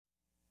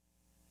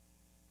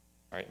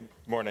All right,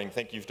 morning.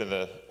 Thank you to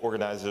the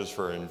organizers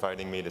for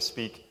inviting me to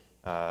speak.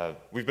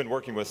 We've been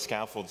working with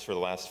Scaffolds for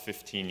the last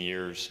 15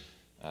 years,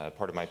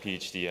 part of my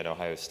PhD at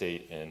Ohio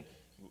State, and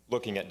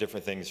looking at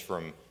different things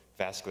from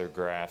vascular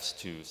grafts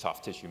to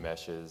soft tissue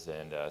meshes,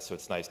 and so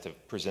it's nice to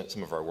present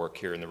some of our work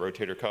here in the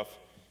rotator cuff.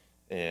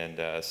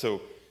 And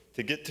so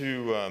to get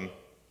to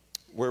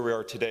where we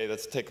are today,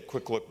 let's take a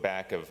quick look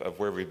back of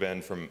where we've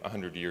been from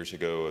 100 years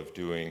ago of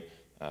doing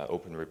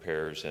open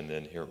repairs, and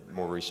then here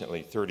more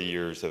recently 30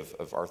 years of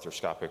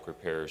arthroscopic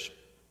repairs.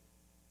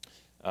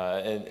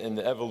 And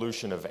the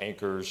evolution of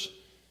anchors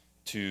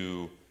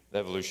to the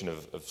evolution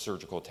of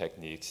surgical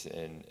techniques,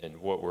 and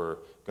what we're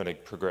going to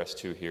progress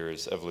to here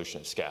is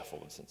evolution of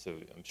scaffolds. And so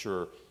I'm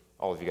sure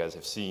all of you guys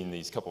have seen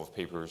these couple of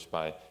papers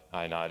by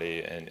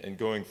Ainati and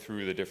going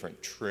through the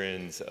different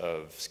trends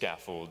of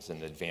scaffolds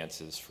and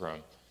advances from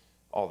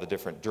all the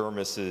different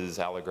dermises,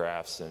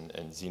 allografts, and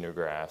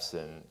xenografts,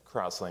 and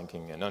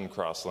cross-linking and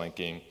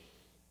uncross-linking.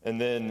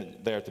 And then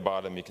there at the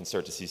bottom, you can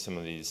start to see some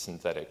of these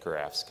synthetic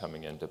grafts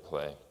coming into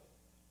play.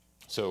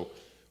 So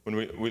when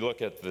we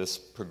look at this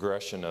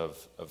progression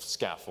of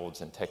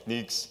scaffolds and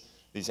techniques,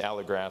 these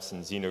allografts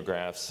and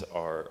xenografts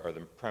are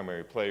the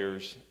primary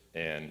players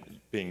and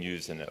being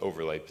used in an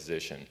overlay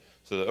position.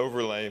 So the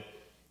overlay,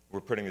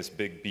 we're putting this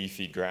big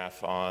beefy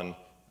graft on.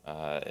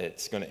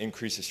 It's going to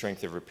increase the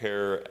strength of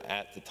repair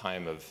at the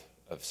time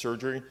of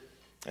surgery,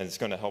 and it's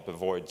going to help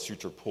avoid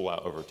suture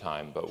pullout over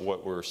time. But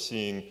what we're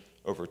seeing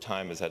over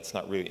time is that it's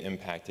not really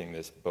impacting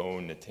this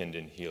bone to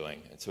tendon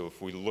healing. And so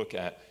if we look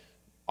at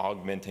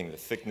augmenting the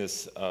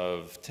thickness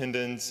of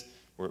tendons,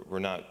 we're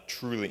not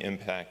truly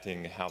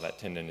impacting how that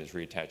tendon is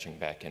reattaching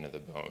back into the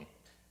bone.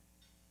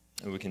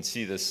 And we can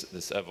see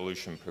this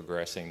evolution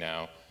progressing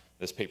now.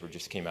 This paper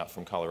just came out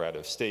from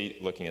Colorado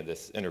State looking at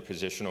this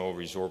interpositional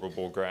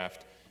resorbable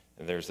graft.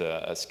 And there's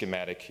a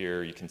schematic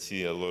here. You can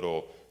see a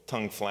little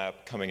tongue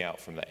flap coming out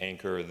from the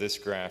anchor. This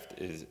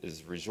graft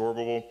is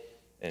resorbable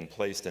and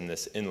placed in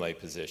this inlay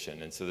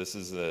position. And so this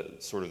is the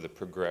sort of the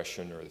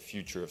progression or the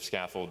future of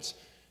scaffolds.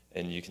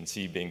 And you can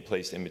see being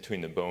placed in between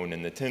the bone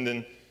and the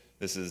tendon.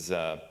 This is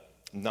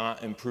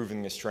not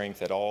improving the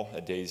strength at all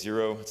at day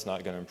 0. It's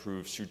not going to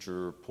improve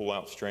suture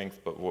pullout strength,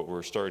 but what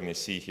we're starting to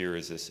see here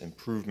is this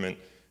improvement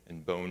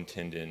in bone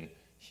tendon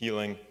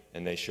healing,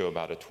 and they show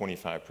about a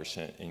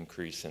 25%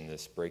 increase in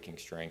this breaking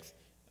strength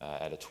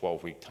at a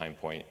 12-week time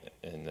point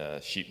in the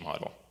sheet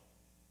model.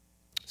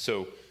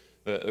 So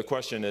the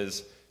question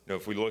is,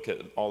 if we look at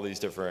all these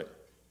different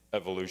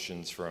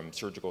evolutions from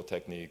surgical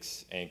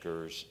techniques,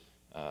 anchors,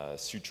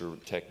 suture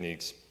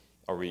techniques,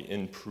 are we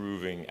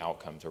improving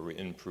outcomes? Are we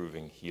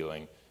improving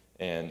healing?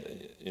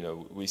 And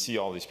we see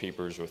all these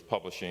papers with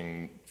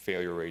publishing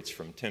failure rates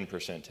from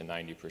 10% to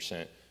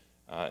 90%.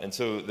 And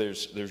so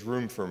there's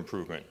room for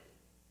improvement.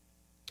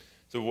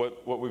 So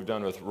what we've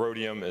done with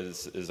Rotium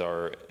is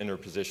our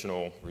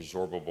interpositional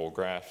resorbable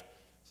graft.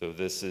 So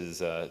this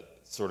is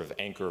sort of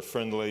anchor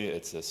friendly.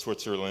 It's a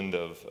Switzerland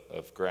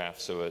of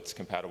grafts, so it's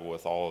compatible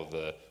with all of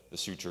the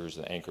sutures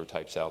and anchor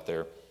types out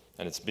there.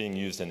 And it's being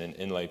used in an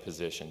inlay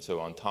position,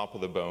 so on top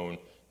of the bone,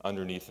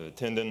 underneath of the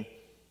tendon.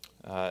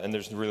 And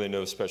there's really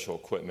no special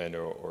equipment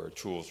or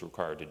tools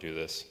required to do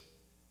this.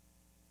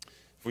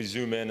 If we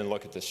zoom in and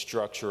look at the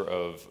structure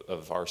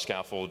of our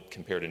scaffold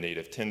compared to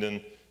native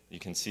tendon, you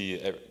can see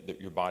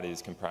that your body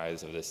is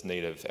comprised of this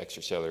native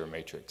extracellular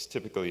matrix,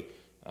 typically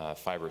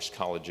fibrous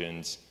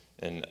collagens,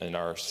 and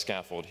our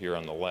scaffold here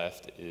on the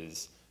left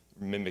is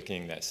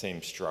mimicking that same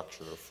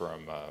structure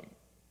from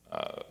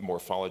a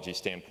morphology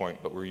standpoint,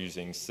 but we're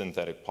using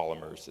synthetic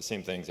polymers, the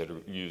same things that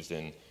are used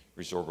in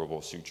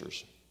resorbable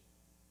sutures.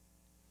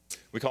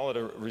 We call it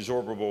a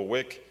resorbable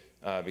wick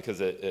because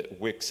it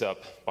wicks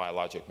up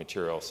biologic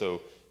material.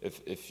 So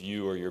if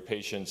you or your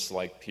patients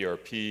like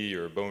PRP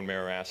or bone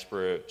marrow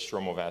aspirate,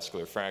 stromal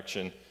vascular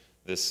fraction,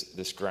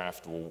 this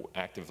graft will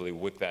actively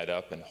wick that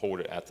up and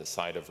hold it at the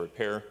site of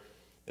repair.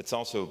 It's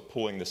also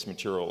pulling this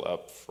material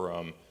up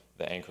from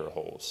the anchor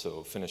holes,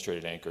 so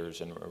fenestrated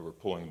anchors, and we're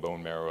pulling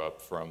bone marrow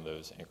up from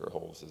those anchor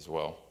holes as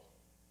well.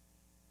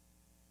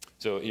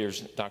 So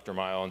here's Dr.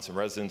 Mile and some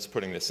residents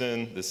putting this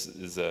in. This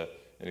is an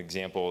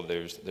example.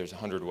 There's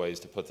 100 ways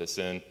to put this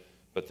in,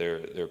 but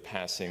they're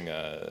passing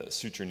a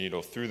suture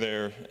needle through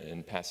there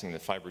and passing the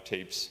fiber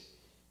tapes.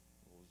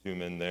 We'll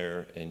zoom in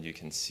there, and you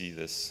can see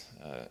this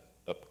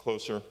up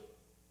closer.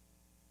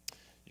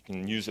 You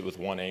can use it with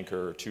 1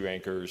 anchor or 2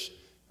 anchors.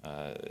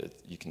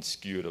 You can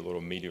skew it a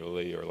little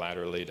medially or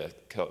laterally to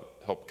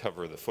help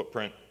cover the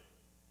footprint.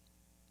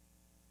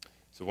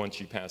 So once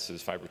you pass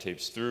those fiber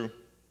tapes through, you're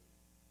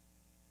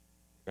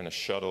going to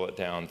shuttle it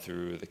down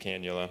through the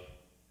cannula.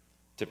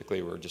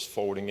 Typically, we're just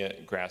folding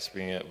it,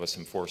 grasping it with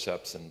some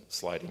forceps, and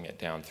sliding it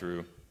down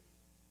through.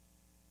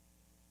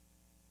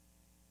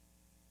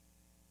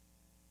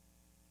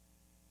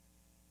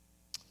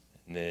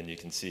 And then you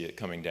can see it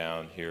coming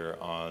down here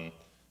on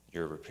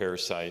your repair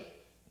site.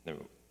 And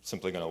then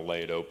simply going to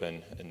lay it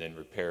open and then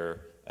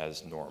repair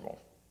as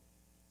normal.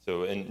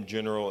 So in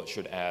general, it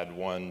should add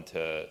 1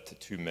 to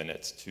 2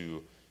 minutes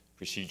to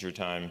procedure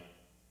time.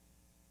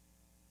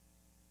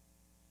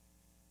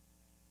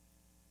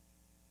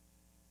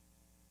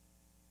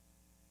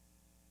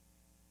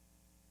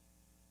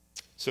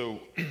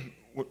 So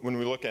when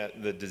we look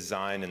at the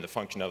design and the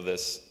function of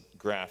this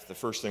graft, the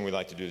first thing we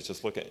like to do is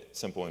just look at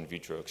simple in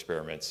vitro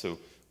experiments. So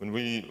when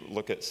we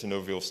look at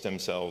synovial stem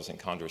cells and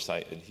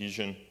chondrocyte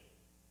adhesion,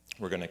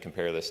 we're going to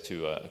compare this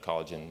to a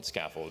collagen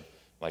scaffold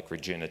like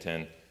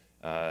regeneration.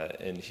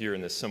 And here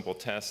in this simple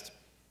test,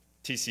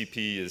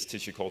 TCP is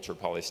tissue culture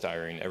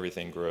polystyrene.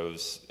 Everything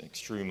grows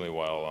extremely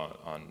well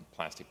on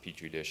plastic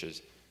petri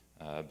dishes.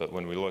 But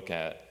when we look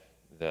at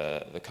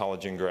the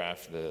collagen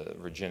graft, the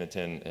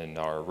regeneration, and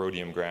our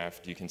Rotium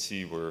graft, you can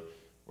see we're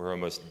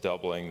almost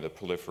doubling the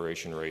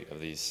proliferation rate of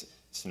these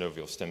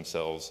synovial stem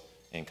cells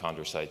and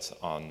chondrocytes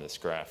on this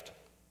graft.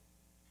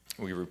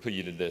 We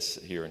repeated this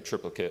here in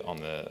triplicate on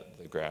the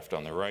graft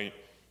on the right,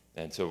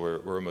 and so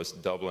we're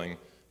almost doubling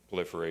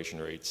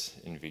proliferation rates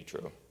in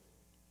vitro.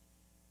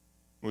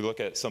 We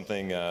look at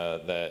something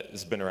that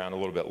has been around a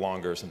little bit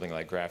longer, something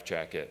like graft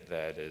jacket,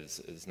 that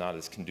is not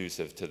as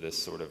conducive to this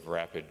sort of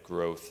rapid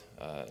growth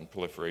and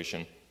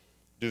proliferation.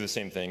 Do the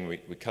same thing. We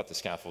cut the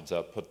scaffolds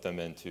up, put them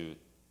into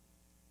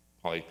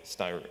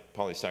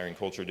polystyrene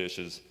culture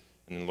dishes,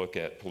 and then look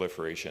at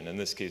proliferation. In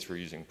this case, we're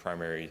using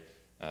primary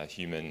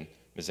human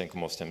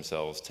mesenchymal stem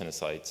cells,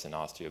 tenocytes, and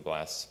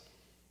osteoblasts.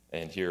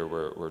 And here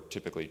we're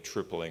typically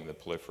tripling the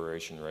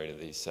proliferation rate of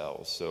these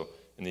cells. So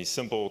in these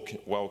simple,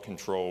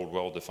 well-controlled,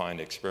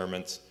 well-defined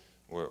experiments,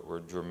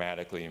 we're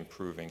dramatically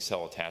improving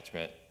cell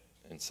attachment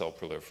and cell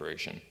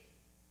proliferation.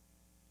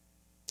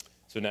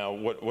 So now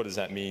what does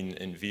that mean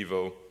in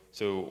vivo?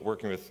 So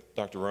working with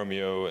Dr.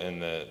 Romeo and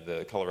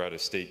the Colorado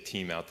State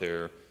team out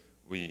there,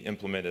 we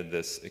implemented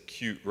this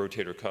acute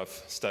rotator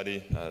cuff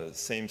study, the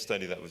same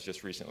study that was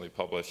just recently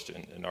published,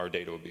 and our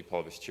data will be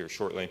published here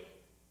shortly.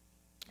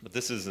 But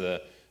this is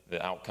the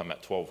outcome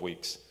at 12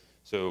 weeks.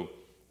 So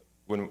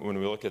when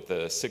we look at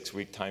the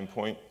 6-week time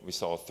point, we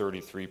saw a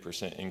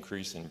 33%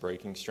 increase in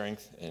breaking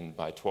strength, and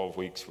by 12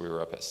 weeks, we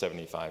were up at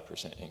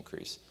 75%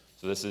 increase.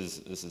 So this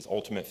is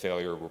ultimate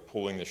failure. We're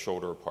pulling the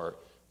shoulder apart,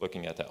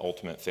 looking at that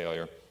ultimate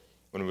failure.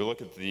 When we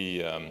look at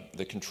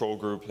the control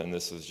group, and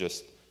this is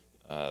just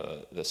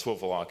the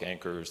swivel lock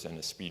anchors in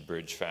a speed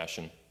bridge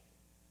fashion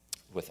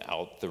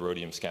without the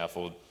Rotium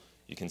scaffold,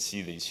 you can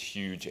see these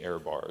huge air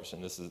bars,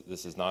 and this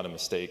is not a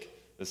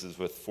mistake. This is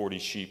with 40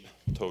 sheep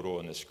total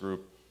in this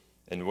group.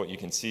 And what you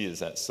can see is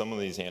that some of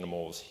these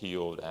animals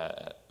healed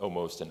at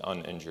almost an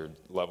uninjured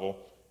level,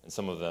 and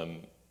some of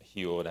them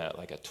healed at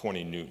like a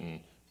 20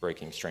 Newton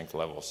breaking strength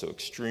level, so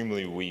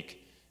extremely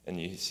weak, and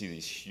you see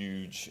these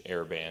huge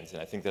air bands,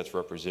 and I think that's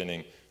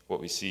representing what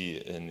we see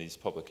in these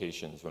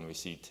publications when we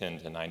see 10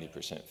 to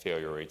 90%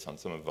 failure rates on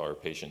some of our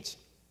patients.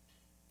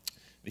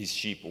 These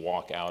sheep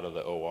walk out of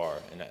the OR,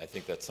 and I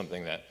think that's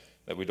something that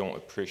we don't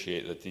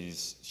appreciate, that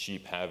these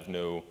sheep have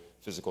no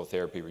physical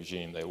therapy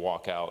regime. They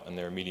walk out and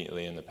they're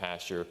immediately in the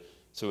pasture.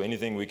 So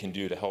anything we can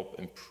do to help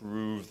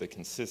improve the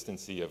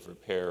consistency of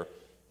repair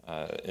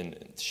in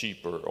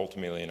sheep or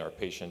ultimately in our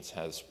patients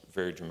has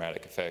very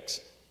dramatic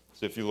effects.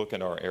 So if you look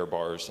at our air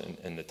bars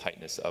and the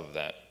tightness of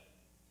that.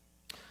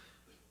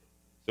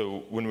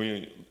 So when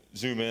we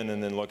zoom in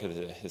and then look at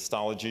the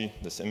histology,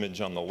 this image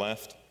on the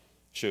left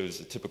shows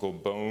a typical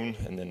bone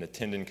and then the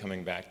tendon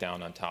coming back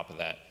down on top of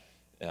that.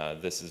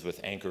 This is with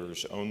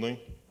anchors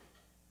only.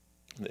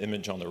 The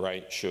image on the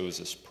right shows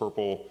this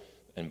purple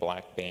and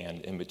black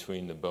band in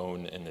between the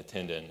bone and the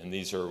tendon, and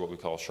these are what we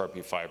call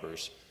Sharpie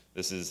fibers.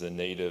 This is the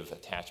native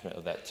attachment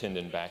of that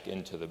tendon back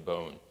into the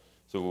bone.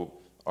 So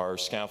our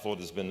scaffold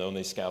has been the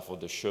only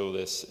scaffold to show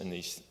this in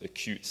these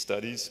acute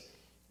studies,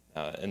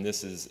 and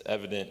this is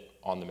evident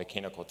on the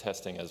mechanical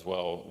testing as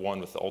well,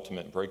 one with the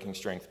ultimate breaking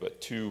strength, but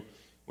two,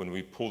 when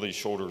we pull these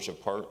shoulders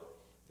apart,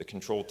 the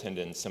control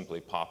tendons simply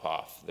pop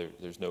off.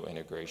 There's no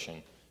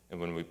integration. And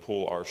when we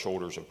pull our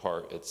shoulders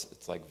apart,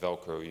 it's like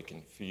Velcro. You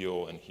can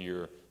feel and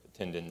hear the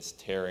tendons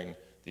tearing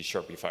these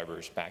Sharpie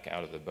fibers back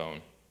out of the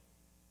bone.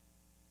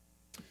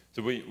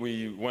 So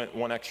we went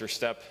one extra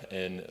step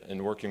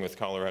in working with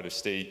Colorado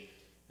State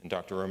and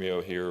Dr. Romeo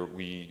here.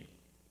 We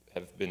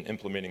have been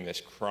implementing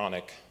this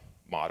chronic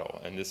model,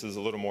 and this is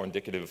a little more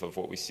indicative of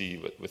what we see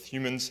with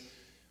humans.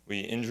 We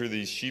injure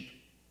these sheep,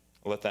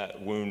 let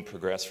that wound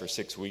progress for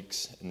 6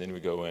 weeks, and then we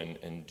go in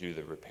and do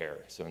the repair.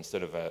 So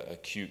instead of an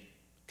acute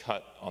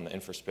cut on the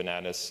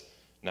infraspinatus,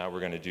 now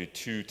we're going to do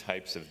 2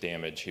 types of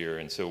damage here.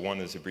 And so one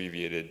is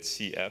abbreviated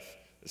CF.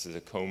 This is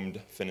a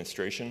combed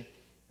fenestration.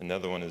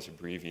 Another one is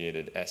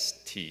abbreviated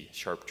ST,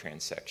 sharp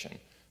transection.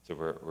 So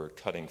we're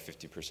cutting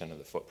 50% of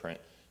the footprint,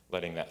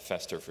 letting that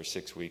fester for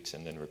 6 weeks,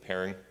 and then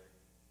repairing.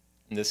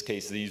 In this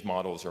case, these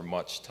models are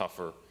much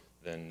tougher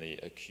than the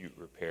acute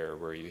repair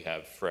where you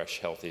have fresh,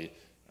 healthy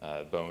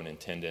bone and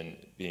tendon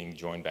being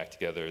joined back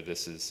together.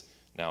 This is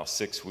now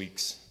 6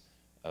 weeks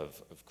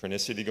of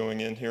chronicity going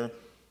in here,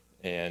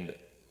 and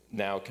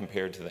now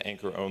compared to the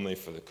anchor only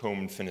for the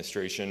combed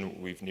fenestration,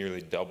 we've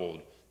nearly doubled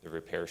the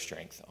repair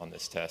strength on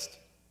this test.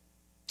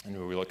 And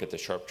when we look at the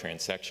sharp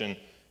transection,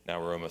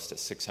 now we're almost at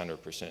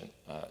 600%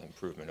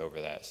 improvement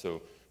over that.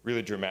 So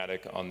really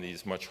dramatic on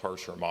these much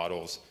harsher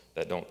models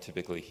that don't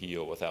typically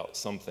heal without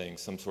some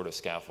sort of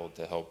scaffold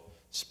to help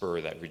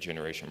spur that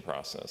regeneration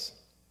process.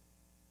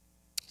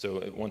 So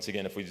once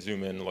again, if we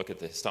zoom in and look at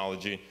the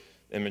histology,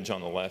 the image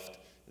on the left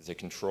is a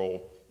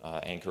control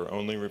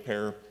anchor-only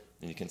repair,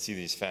 and you can see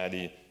these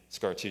fatty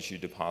scar tissue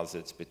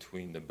deposits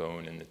between the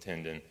bone and the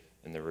tendon,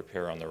 and the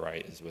repair on the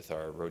right is with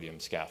our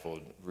Rotium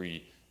scaffold,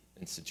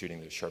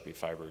 reinstituting those Sharpie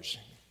fibers.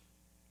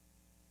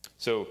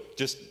 So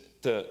just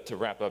to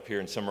wrap up here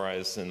and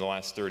summarize, in the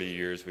last 30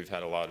 years, we've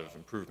had a lot of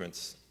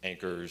improvements,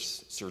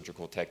 anchors,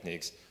 surgical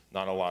techniques,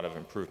 not a lot of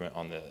improvement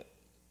on the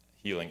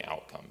healing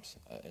outcomes.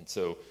 And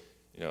so,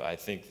 I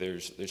think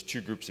there's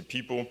two groups of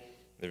people.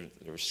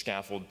 There's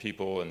scaffold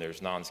people and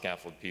there's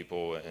non-scaffold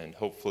people, and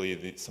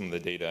hopefully some of the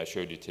data I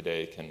showed you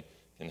today can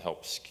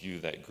help skew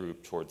that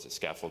group towards the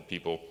scaffold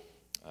people,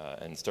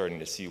 and starting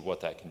to see what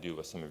that can do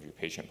with some of your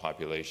patient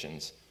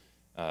populations.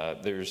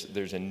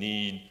 There's a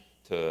need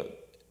to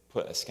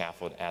put a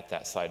scaffold at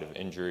that site of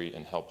injury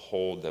and help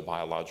hold the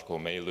biological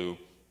milieu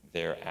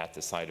there at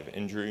the site of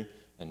injury,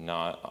 and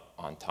not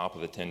on top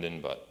of the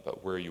tendon,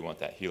 but where you want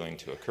that healing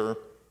to occur.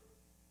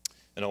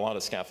 And a lot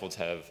of scaffolds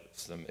have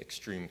some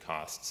extreme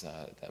costs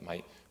that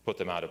might put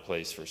them out of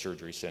place for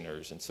surgery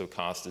centers. And so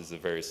cost is a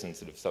very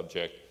sensitive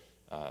subject.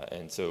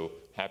 And so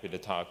happy to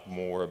talk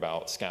more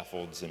about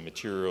scaffolds and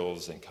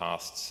materials and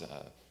costs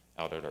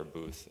out at our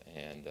booth.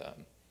 And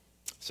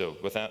so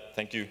with that,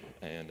 thank you,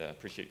 and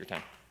appreciate your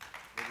time.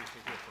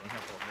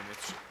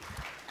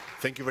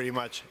 Thank you very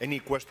much. Any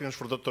questions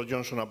for Dr.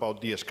 Johnson about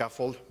the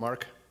scaffold,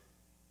 Mark?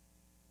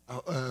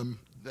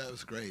 That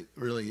was great,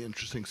 really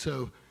interesting.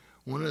 So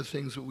one of the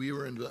things that we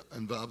were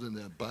involved in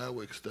the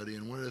BioWick study,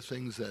 and one of the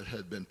things that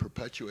had been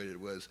perpetuated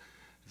was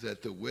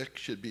that the wick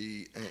should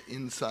be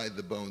inside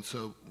the bone.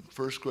 So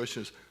first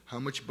question is, how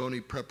much bony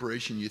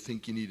preparation you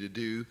think you need to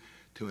do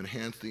to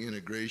enhance the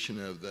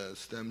integration of the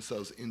stem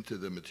cells into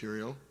the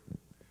material?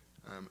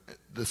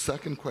 The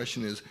second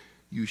question is,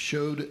 you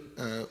showed,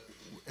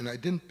 and I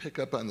didn't pick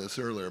up on this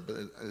earlier, but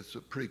it's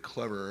pretty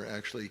clever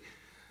actually,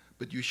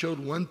 but you showed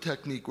one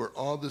technique where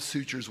all the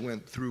sutures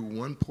went through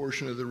one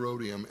portion of the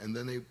Rotium and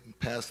then they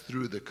passed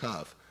through the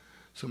cuff.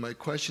 So my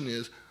question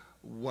is,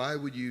 why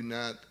would you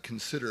not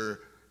consider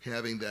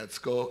having that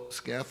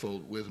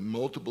scaffold with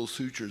multiple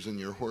sutures in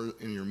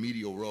your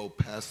medial row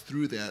pass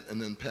through that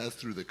and then pass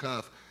through the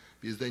cuff?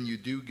 Because then you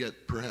do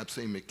get perhaps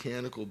a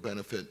mechanical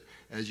benefit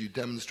as you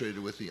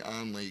demonstrated with the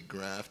onlay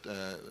graft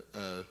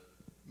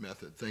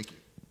method. Thank you.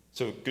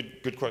 So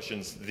good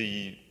questions.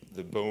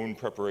 The bone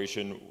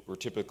preparation, we're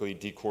typically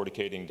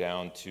decorticating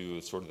down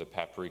to sort of the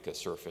paprika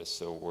surface,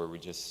 so where we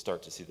just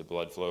start to see the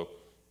blood flow,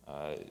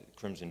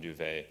 crimson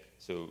duvet.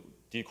 So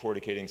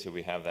decorticating so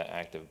we have that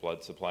active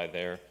blood supply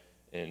there.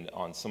 And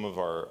on some of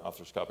our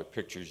arthroscopic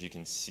pictures, you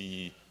can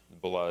see the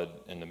blood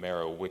and the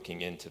marrow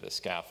wicking into the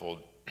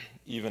scaffold,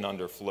 even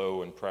under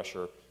flow and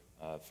pressure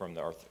from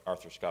the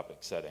arthroscopic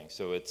setting.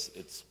 So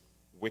it's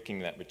wicking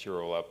that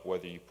material up,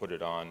 whether you put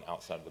it on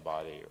outside of the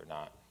body or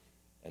not.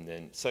 And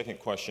then second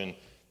question,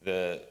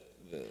 the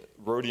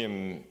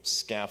Rotium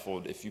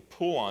scaffold, if you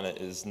pull on it,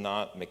 is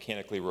not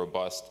mechanically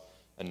robust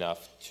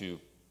enough to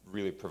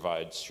really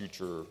provide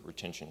suture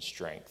retention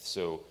strength.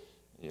 So,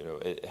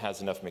 it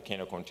has enough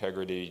mechanical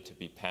integrity to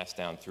be passed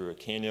down through a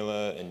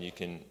cannula, and you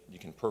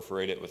can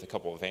perforate it with a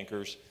couple of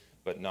anchors,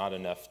 but not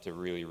enough to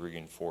really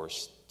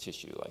reinforce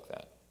tissue like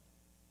that.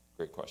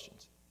 Great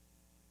questions.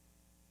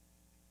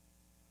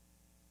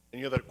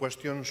 Any other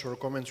questions or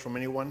comments from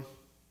anyone?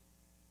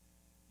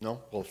 No?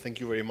 Well,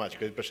 thank you very much.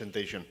 Great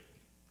presentation.